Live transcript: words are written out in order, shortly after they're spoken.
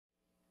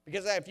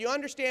Because if you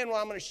understand what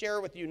I'm going to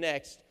share with you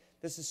next,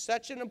 this is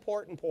such an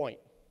important point.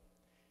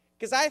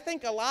 Because I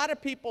think a lot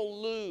of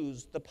people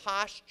lose the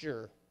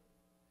posture.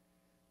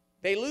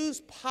 They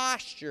lose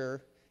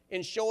posture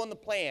in showing the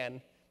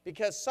plan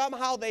because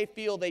somehow they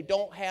feel they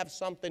don't have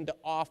something to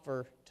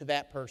offer to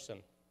that person.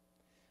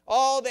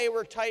 Oh, they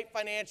were tight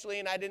financially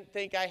and I didn't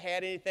think I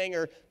had anything,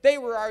 or they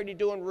were already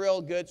doing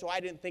real good, so I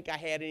didn't think I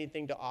had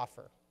anything to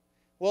offer.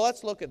 Well,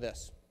 let's look at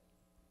this.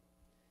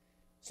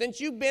 Since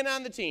you've been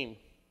on the team,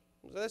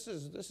 this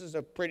is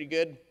a pretty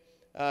good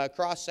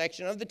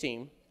cross-section of the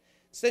team.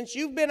 Since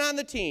you've been on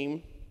the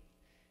team,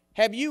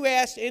 have you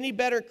asked any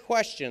better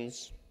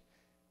questions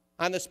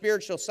on the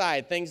spiritual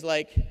side? Things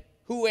like,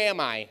 who am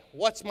I?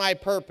 What's my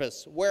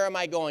purpose? Where am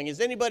I going? Has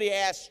anybody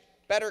asked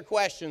better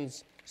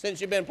questions since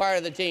you've been part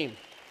of the team?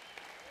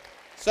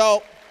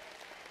 So,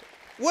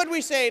 would we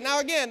say, now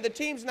again, the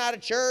team's not a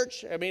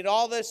church. I mean,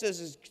 all this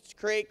is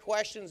create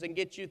questions and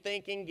get you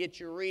thinking, get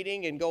you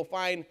reading, and go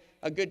find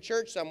a good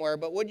church somewhere.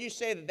 But would you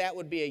say that that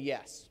would be a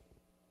yes?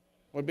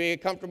 Would be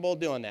comfortable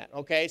doing that?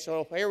 Okay,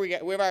 so here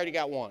we've already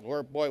got one.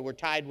 We're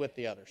tied with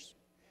the others.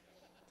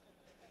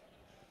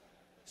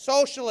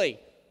 Socially,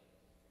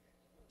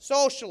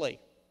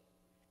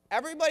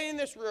 everybody in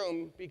this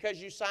room,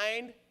 because you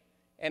signed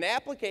an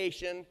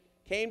application,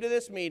 came to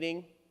this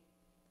meeting,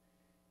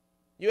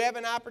 you have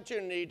an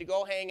opportunity to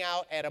go hang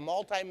out at a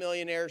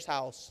multimillionaire's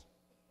house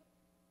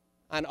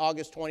on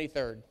August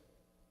 23rd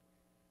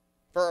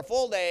for a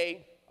full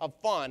day of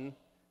fun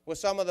with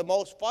some of the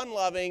most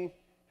fun-loving.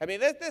 I mean,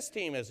 this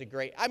team is a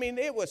great,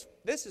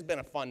 this has been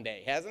a fun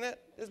day, hasn't it?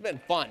 This has been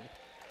fun.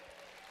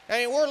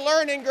 I mean, we're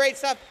learning great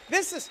stuff.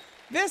 This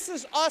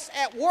is us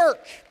at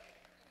work.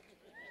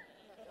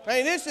 I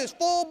mean, this is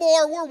full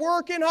bore. We're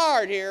working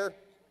hard here.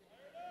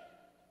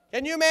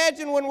 Can you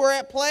imagine when we're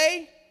at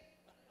play?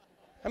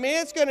 I mean,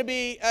 it's going to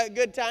be a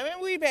good time. And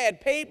we've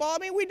had paintball. I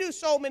mean, we do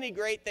so many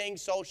great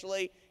things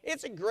socially.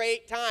 It's a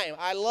great time.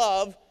 I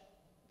love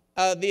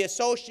the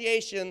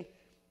association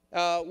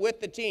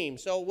with the team.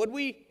 So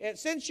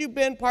since you've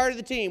been part of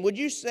the team, would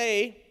you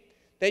say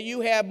that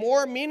you have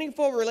more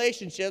meaningful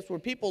relationships where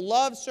people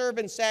love, serve,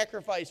 and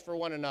sacrifice for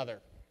one another?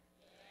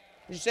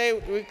 Would you say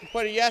we could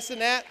put a yes in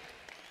that?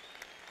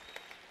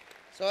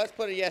 So let's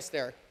put a yes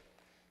there.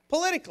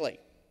 Politically,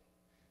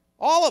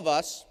 all of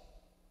us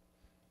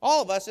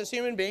as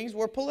human beings,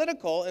 we're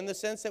political in the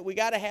sense that we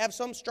got to have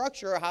some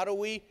structure of how do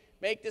we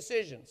make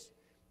decisions.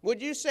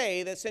 Would you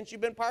say that since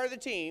you've been part of the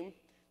team,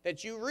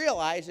 that you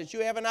realize that you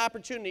have an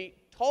opportunity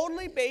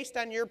totally based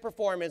on your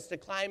performance to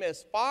climb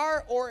as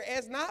far or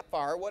as not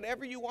far,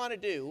 whatever you want to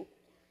do?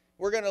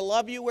 We're going to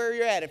love you where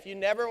you're at. If you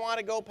never want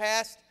to go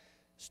past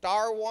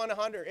star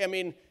 100,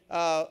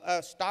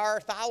 star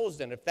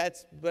 1,000, if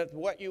that's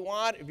what you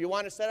want. If you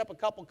want to set up a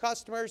couple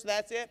customers,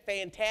 that's it.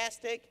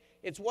 Fantastic.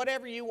 It's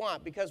whatever you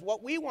want, because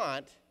what we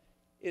want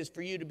is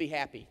for you to be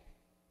happy.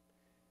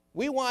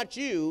 We want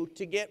you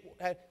to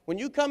when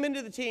you come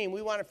into the team,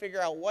 we want to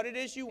figure out what it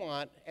is you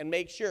want and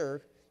make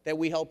sure that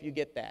we help you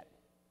get that.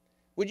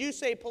 Would you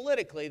say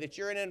politically that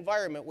you're in an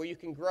environment where you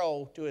can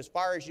grow to as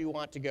far as you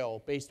want to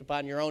go based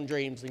upon your own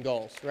dreams and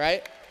goals,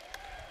 right?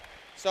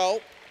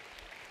 So,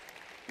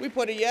 we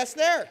put a yes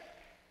there.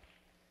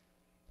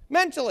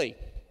 Mentally,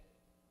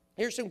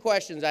 here's some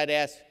questions I'd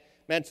ask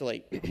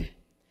mentally.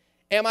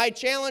 Am I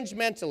challenged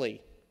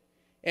mentally?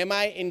 Am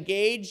I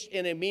engaged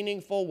in a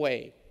meaningful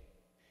way?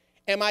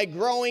 Am I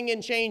growing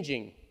and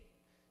changing?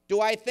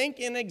 Do I think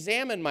and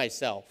examine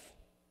myself?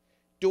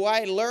 Do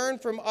I learn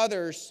from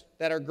others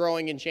that are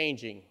growing and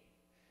changing?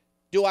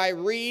 Do I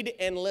read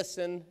and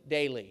listen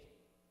daily?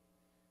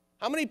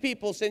 How many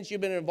people, since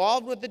you've been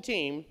involved with the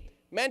team,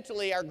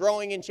 mentally are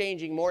growing and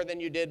changing more than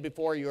you did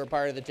before you were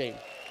part of the team?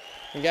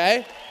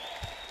 Okay?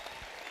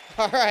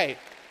 All right.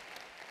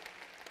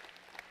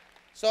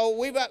 So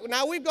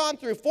we've gone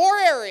through 4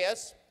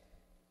 areas,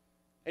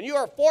 and you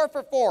are 4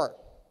 for 4.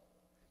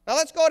 Now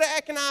let's go to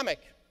economic.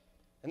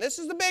 And this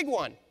is the big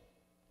one.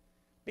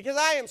 Because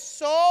I am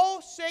so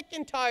sick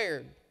and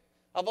tired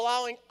of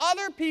allowing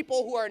other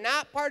people who are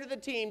not part of the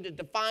team to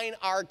define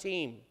our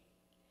team.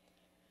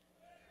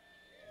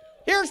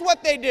 Here's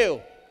what they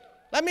do.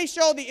 Let me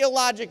show the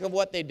illogic of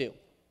what they do.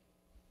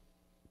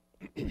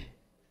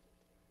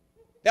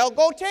 They'll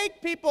go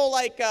take people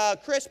like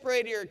Chris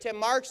Brady or Tim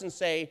Marks and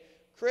say,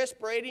 Chris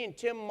Brady and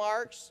Tim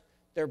Marks,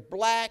 they're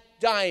black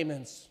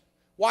diamonds.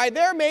 Why,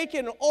 they're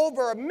making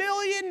over $1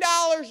 million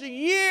a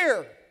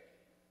year.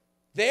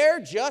 They're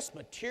just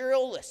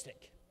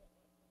materialistic.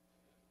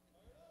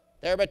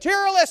 They're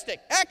materialistic.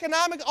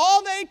 Economics,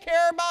 all they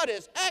care about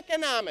is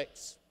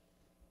economics.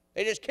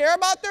 They just care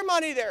about their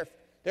money.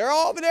 They're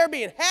over there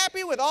being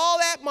happy with all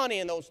that money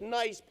in those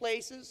nice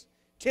places.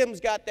 Tim's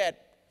got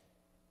that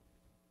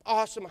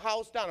awesome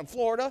house down in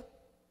Florida,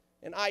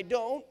 and I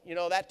don't. You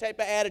know, that type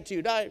of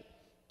attitude. I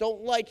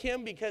don't like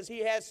him because he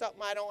has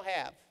something I don't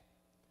have,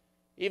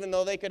 even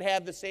though they could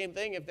have the same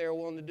thing if they were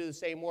willing to do the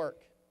same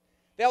work.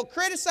 They'll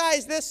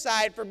criticize this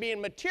side for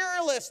being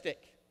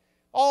materialistic.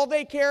 All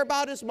they care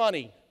about is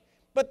money.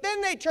 But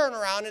then they turn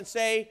around and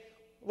say,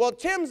 well,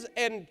 Tim's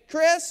and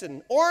Chris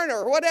and Orrin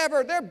or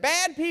whatever, they're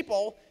bad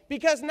people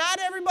because not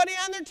everybody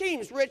on their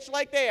team's rich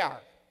like they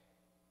are.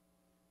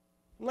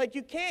 I'm like,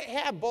 you can't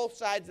have both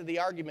sides of the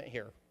argument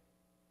here.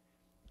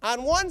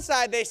 On one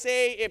side, they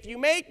say if you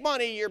make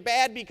money, you're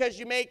bad because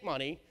you make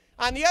money.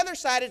 On the other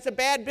side, it's a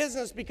bad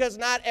business because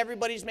not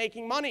everybody's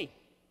making money.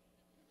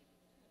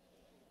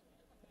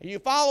 Are you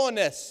following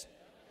this?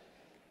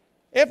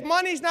 If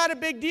money's not a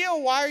big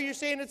deal, why are you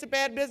saying it's a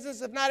bad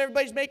business if not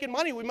everybody's making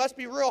money? We must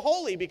be real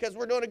holy because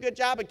we're doing a good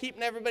job of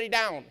keeping everybody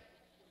down.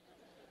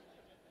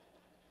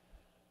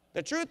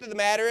 The truth of the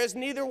matter is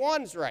neither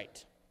one's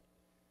right.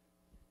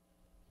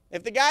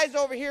 If the guys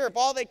over here, if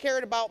all they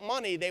cared about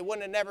money, they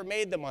wouldn't have never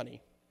made the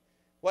money.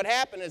 What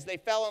happened is they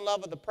fell in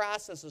love with the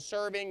process of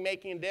serving,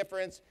 making a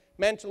difference,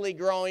 mentally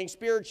growing,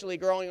 spiritually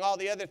growing, all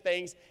the other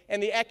things,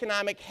 and the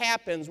economic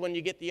happens when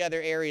you get the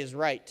other areas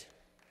right.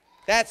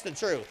 That's the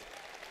truth.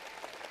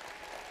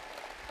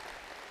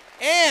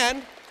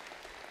 And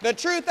the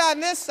truth on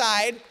this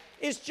side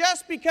is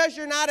just because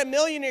you're not a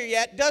millionaire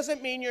yet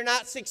doesn't mean you're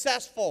not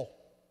successful.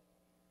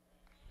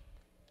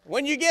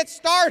 When you get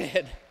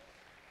started,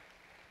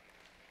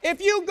 if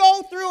you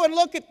go through and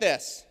look at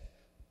this,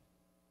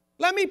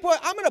 I'm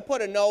going to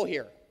put a no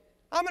here.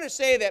 I'm going to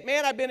say that,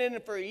 man, I've been in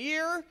it for a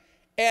year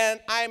and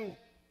I'm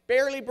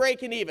barely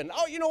breaking even.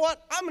 Oh, you know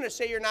what? I'm going to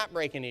say you're not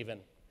breaking even.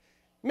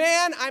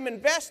 Man, I'm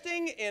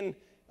investing in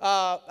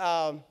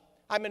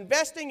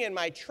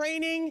my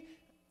training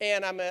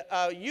and I'm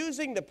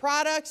using the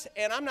products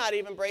and I'm not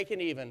even breaking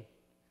even.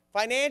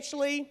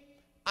 Financially,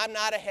 I'm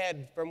not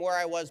ahead from where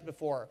I was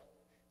before.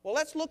 Well,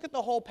 let's look at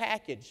the whole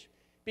package.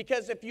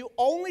 Because if you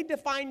only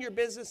define your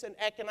business in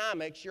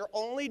economics, you're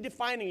only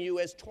defining you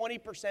as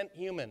 20%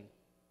 human.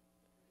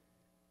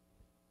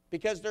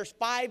 Because there's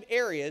 5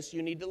 areas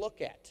you need to look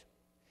at.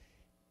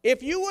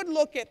 If you would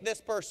look at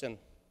this person,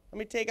 let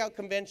me take out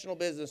conventional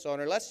business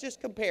owner. Let's just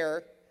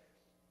compare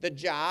the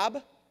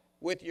job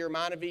with your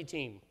Montevideo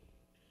team.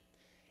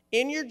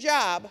 In your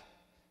job,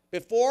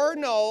 before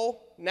no,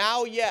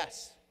 now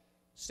yes,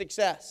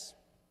 success.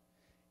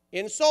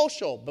 In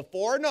social,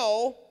 before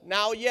no,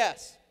 now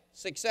yes,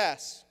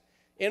 success.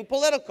 In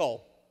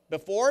political,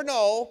 before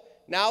no,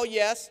 now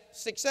yes,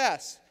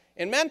 success.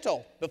 In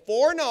mental,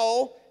 before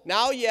no,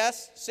 now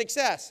yes,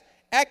 success.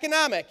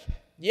 Economic,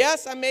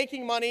 yes, I'm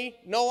making money,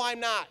 no, I'm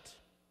not.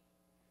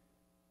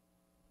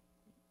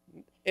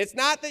 It's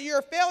not that you're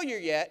a failure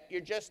yet,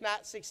 you're just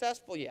not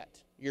successful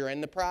yet. You're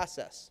in the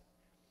process.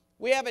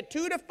 We have a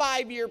 2 to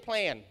 5 year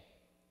plan.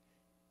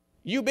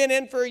 You've been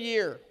in for a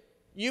year.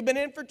 You've been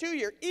in for 2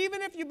 years.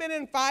 Even if you've been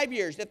in 5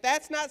 years, if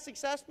that's not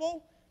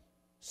successful,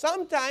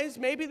 sometimes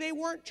maybe they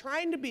weren't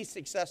trying to be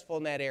successful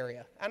in that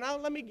area. And now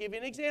let me give you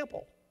an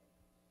example.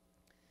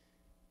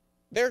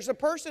 There's a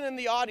person in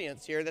the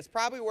audience here that's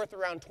probably worth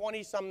around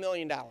 $20-some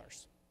million.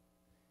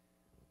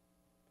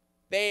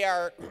 They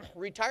are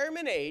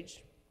retirement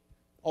age,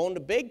 owned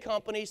a big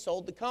company,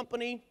 sold the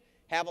company,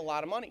 have a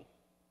lot of money.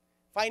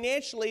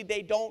 Financially,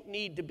 they don't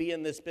need to be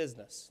in this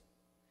business.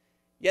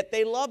 Yet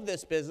they love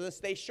this business.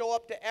 They show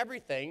up to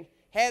everything.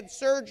 Had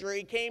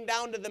surgery, came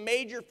down to the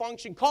major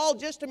function, called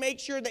just to make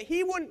sure that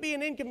he wouldn't be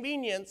an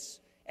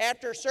inconvenience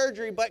after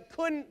surgery, but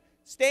couldn't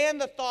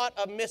stand the thought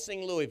of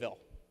missing Louisville.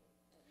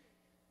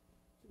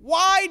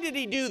 Why did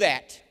he do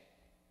that?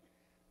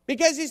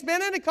 Because he's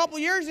been in a couple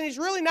years and he's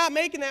really not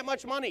making that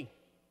much money.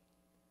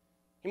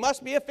 He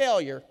must be a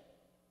failure.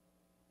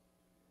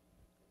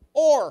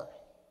 Or,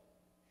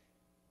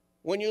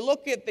 when you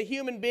look at the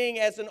human being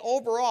as an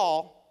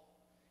overall,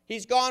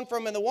 he's gone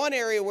from in the one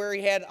area where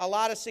he had a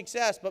lot of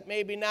success, but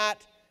maybe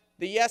not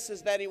the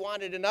yeses that he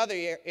wanted in other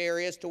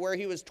areas, to where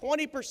he was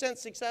 20%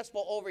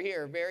 successful over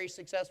here, very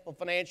successful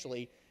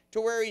financially, to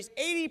where he's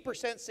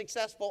 80%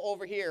 successful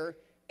over here,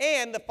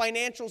 and the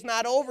financial's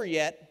not over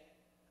yet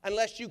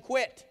unless you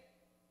quit.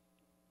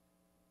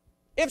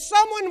 If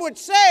someone would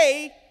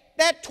say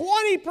that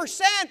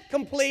 20%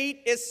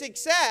 complete is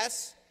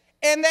success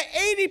and that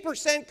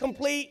 80%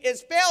 complete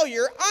is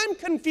failure, I'm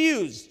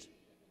confused.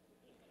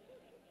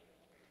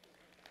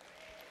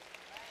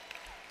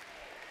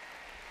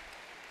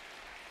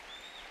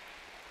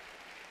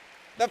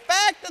 The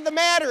fact of the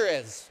matter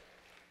is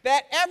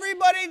that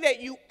everybody that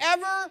you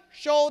ever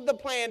showed the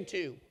plan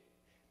to,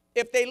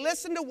 if they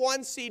listened to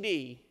one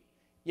CD,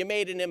 you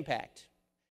made an impact.